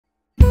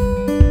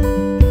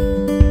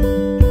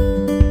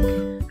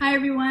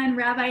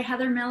Rabbi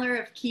Heather Miller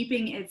of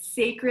Keeping It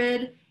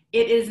Sacred.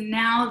 It is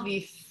now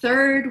the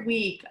third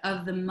week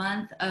of the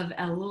month of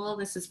Elul.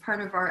 This is part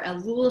of our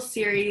Elul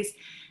series,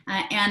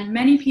 and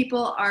many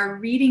people are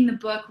reading the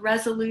book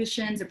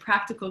Resolutions, a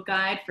Practical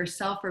Guide for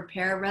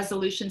Self-Repair.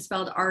 Resolution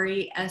spelled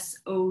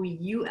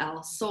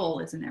R-E-S-O-U-L, soul,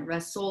 isn't it?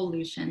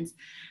 Resolutions,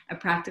 a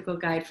Practical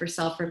Guide for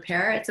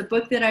Self-Repair. It's a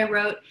book that I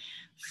wrote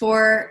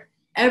for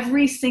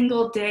every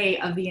single day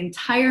of the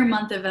entire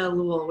month of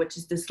Elul, which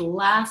is this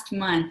last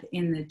month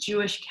in the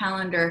Jewish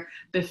calendar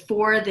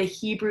before the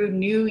Hebrew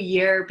New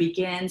Year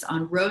begins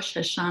on Rosh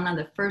Hashanah,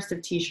 the first of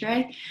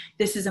Tishrei.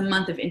 This is a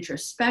month of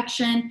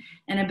introspection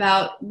and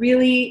about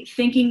really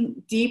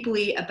thinking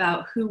deeply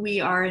about who we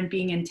are and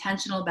being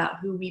intentional about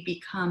who we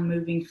become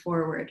moving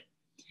forward.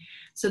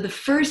 So the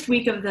first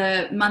week of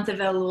the month of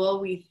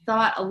Elul, we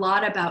thought a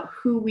lot about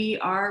who we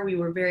are. We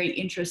were very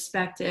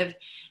introspective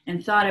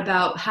and thought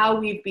about how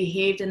we've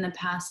behaved in the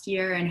past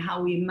year and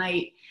how we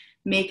might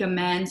make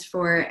amends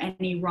for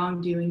any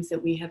wrongdoings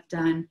that we have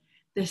done.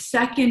 The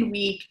second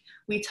week,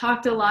 we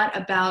talked a lot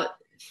about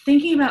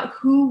thinking about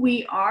who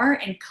we are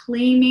and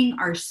claiming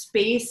our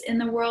space in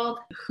the world.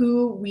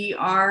 Who we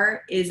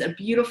are is a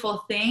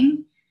beautiful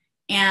thing.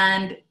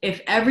 And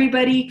if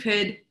everybody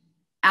could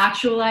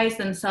actualize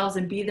themselves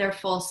and be their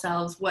full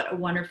selves, what a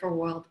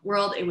wonderful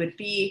world it would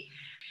be.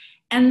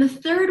 And the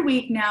third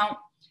week now,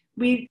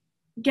 we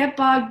get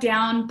bogged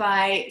down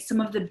by some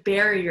of the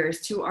barriers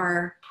to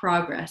our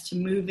progress, to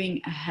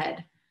moving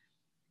ahead.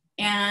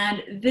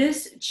 And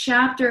this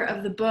chapter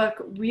of the book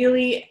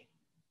really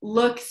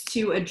looks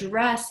to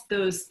address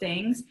those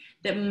things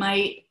that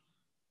might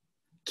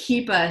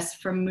keep us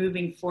from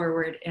moving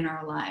forward in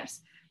our lives.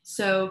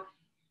 So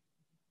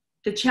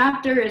the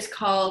chapter is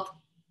called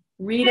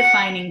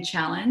Redefining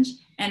Challenge.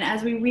 And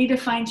as we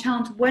redefine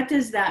challenge, what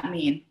does that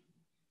mean?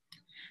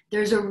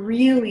 There's a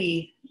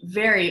really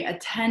a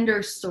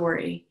tender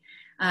story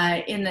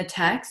in the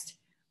text,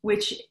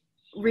 which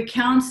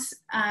recounts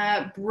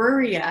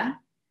Bruria,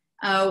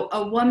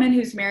 a woman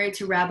who's married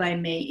to Rabbi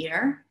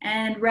Meir.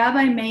 And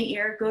Rabbi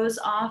Meir goes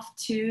off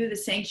to the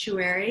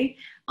sanctuary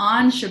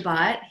on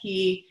Shabbat.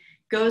 He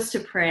goes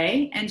to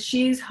pray, and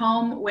she's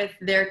home with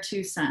their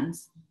two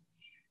sons.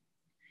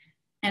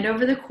 And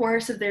over the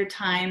course of their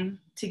time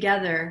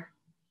together,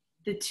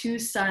 the two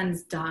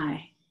sons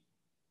die.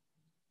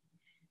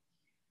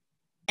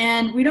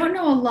 And we don't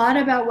know a lot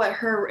about what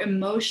her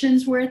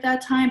emotions were at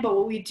that time, but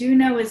what we do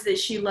know is that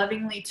she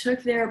lovingly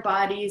took their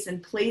bodies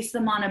and placed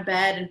them on a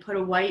bed and put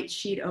a white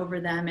sheet over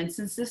them. And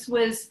since this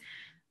was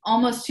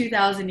almost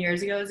 2,000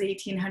 years ago, it was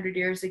 1,800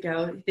 years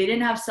ago, they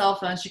didn't have cell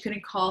phones, she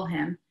couldn't call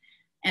him,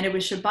 and it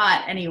was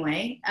Shabbat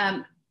anyway.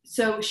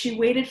 So she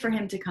waited for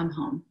him to come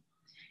home.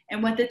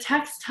 And what the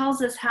text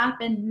tells us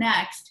happened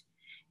next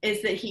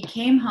is that he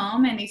came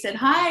home and he said,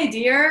 "Hi,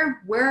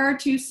 dear, where are our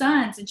two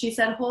sons?" And she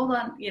said, "Hold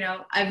on,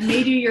 I've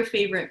made you your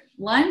favorite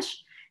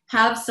lunch.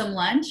 Have some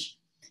lunch."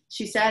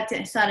 She sat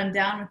him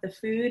down with the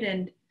food,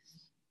 and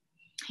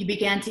he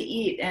began to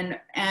eat.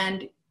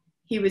 And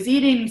he was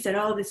eating. He said,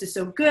 "Oh, this is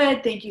so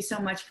good. Thank you so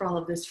much for all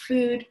of this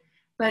food.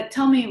 But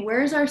tell me,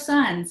 where's our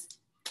sons?"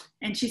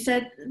 And she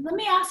said, "Let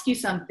me ask you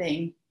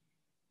something.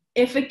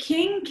 If a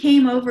king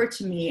came over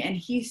to me and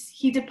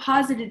he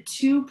deposited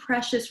 2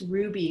 precious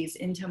rubies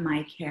into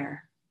my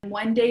care, and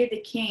one day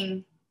the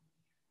king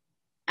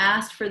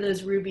asked for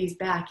those rubies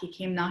back, he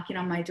came knocking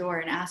on my door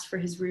and asked for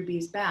his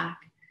rubies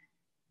back,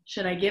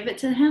 should I give it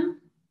to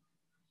him?"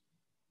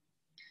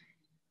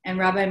 And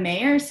Rabbi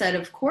Meir said,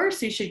 "Of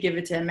course you should give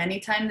it to him.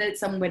 Anytime that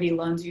somebody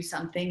loans you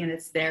something and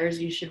it's theirs,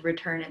 you should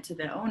return it to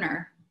the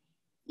owner,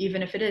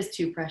 even if it is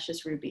 2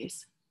 precious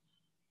rubies."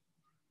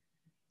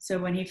 So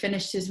when he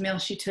finished his meal,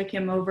 she took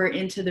him over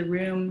into the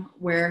room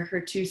where her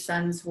 2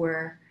 sons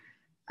were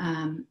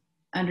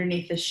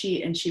underneath the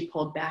sheet, and she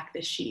pulled back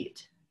the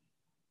sheet.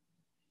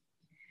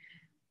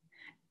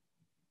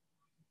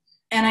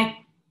 And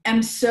I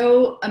am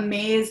so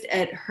amazed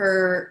at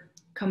her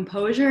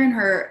composure and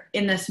her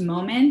in this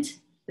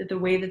moment, that the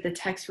way that the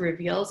text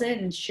reveals it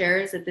and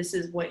shares that this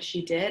is what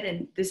she did,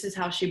 and this is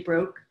how she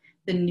broke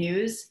the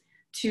news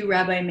to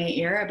Rabbi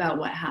Meir about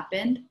what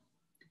happened.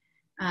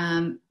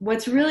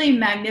 What's really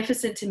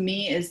magnificent to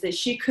me is that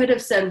she could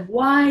have said,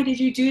 "Why did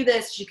you do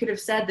this?" She could have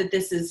said that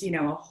this is,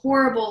 a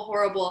horrible,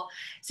 horrible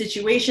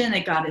situation,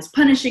 that God is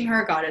punishing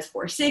her, God has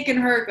forsaken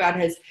her, God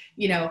has,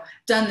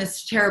 done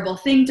this terrible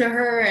thing to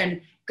her,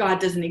 and God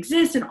doesn't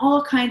exist, and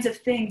all kinds of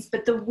things.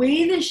 But the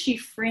way that she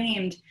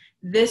framed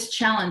this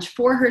challenge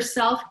for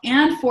herself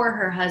and for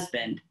her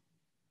husband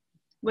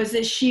was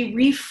that she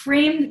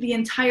reframed the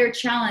entire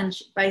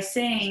challenge by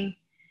saying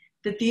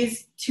that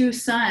these 2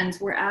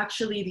 sons were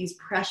actually these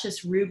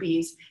precious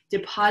rubies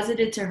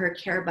deposited to her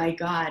care by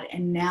God,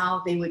 and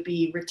now they would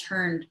be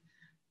returned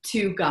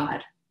to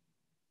God.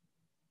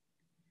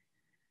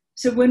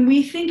 So when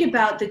we think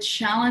about the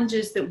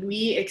challenges that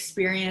we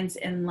experience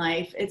in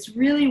life, it's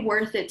really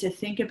worth it to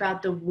think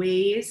about the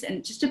ways,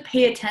 and just to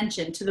pay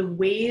attention to the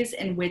ways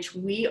in which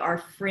we are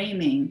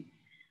framing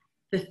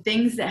the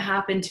things that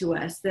happen to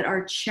us that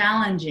are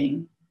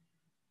challenging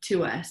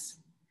to us.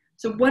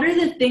 So what are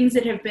the things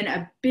that have been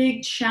a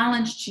big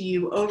challenge to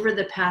you over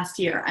the past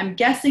year? I'm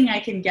guessing I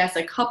can guess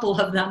a couple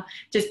of them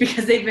just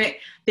because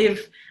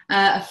they've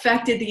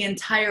affected the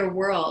entire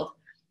world.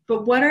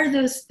 But what are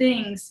those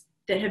things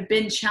that have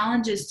been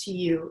challenges to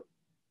you?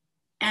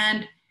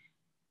 And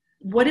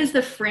what is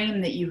the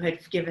frame that you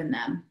have given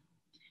them?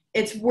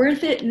 It's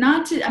worth it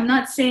I'm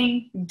not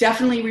saying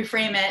definitely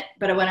reframe it,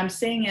 but what I'm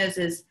saying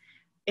is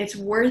it's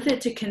worth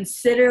it to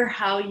consider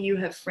how you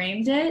have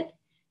framed it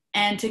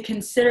and to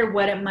consider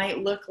what it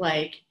might look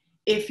like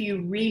if you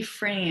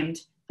reframed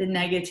the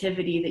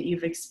negativity that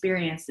you've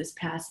experienced this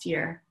past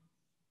year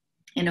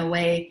in a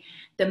way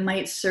that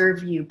might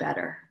serve you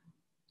better.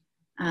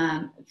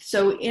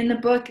 So in the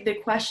book, the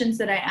questions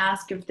that I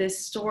ask of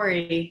this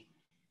story,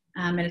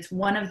 and it's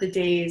one of the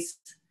days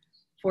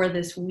for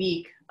this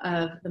week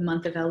of the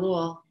month of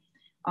Elul,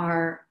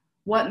 are: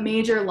 what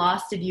major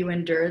loss did you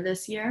endure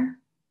this year?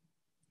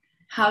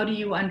 How do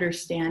you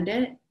understand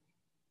it?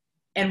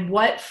 And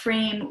what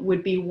frame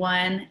would be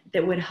one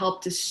that would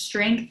help to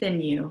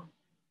strengthen you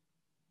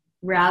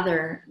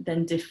rather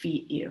than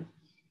defeat you?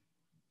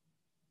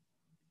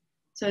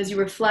 So as you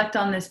reflect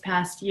on this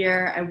past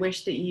year, I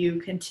wish that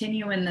you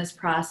continue in this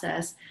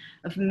process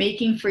of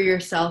making for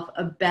yourself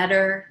a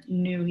better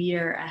new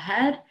year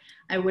ahead.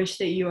 I wish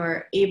that you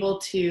are able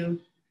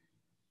to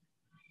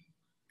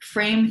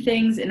frame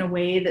things in a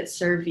way that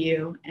serve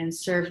you and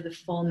serve the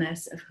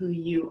fullness of who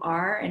you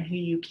are and who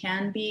you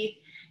can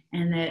be,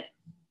 and that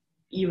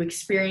you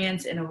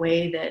experience in a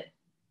way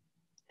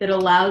that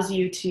allows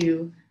you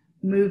to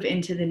move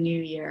into the new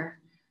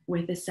year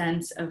with a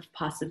sense of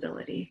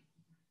possibility.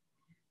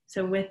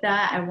 So with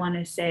that, I want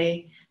to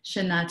say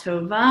Shana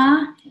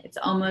Tova. It's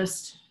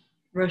almost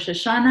Rosh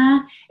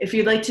Hashanah. If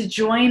you'd like to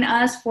join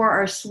us for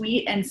our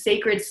Sweet and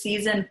Sacred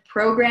Season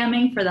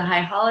programming for the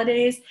high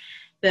holidays,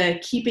 the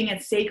Keeping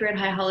It Sacred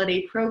High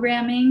Holiday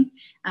programming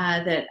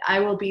that I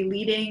will be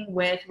leading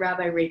with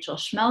Rabbi Rachel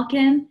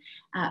Schmelkin,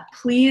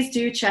 please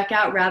do check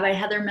out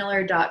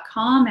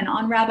rabbiheathermiller.com. And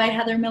on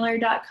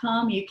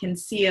rabbiheathermiller.com, you can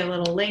see a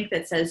little link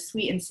that says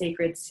Sweet and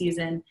Sacred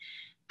Season.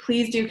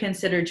 Please do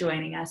consider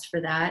joining us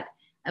for that.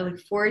 I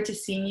look forward to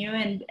seeing you,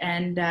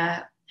 and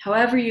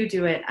however you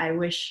do it, I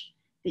wish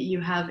that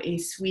you have a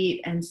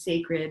sweet and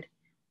sacred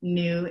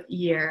new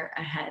year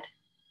ahead.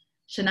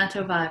 Shana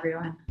Tova,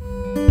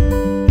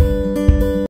 everyone.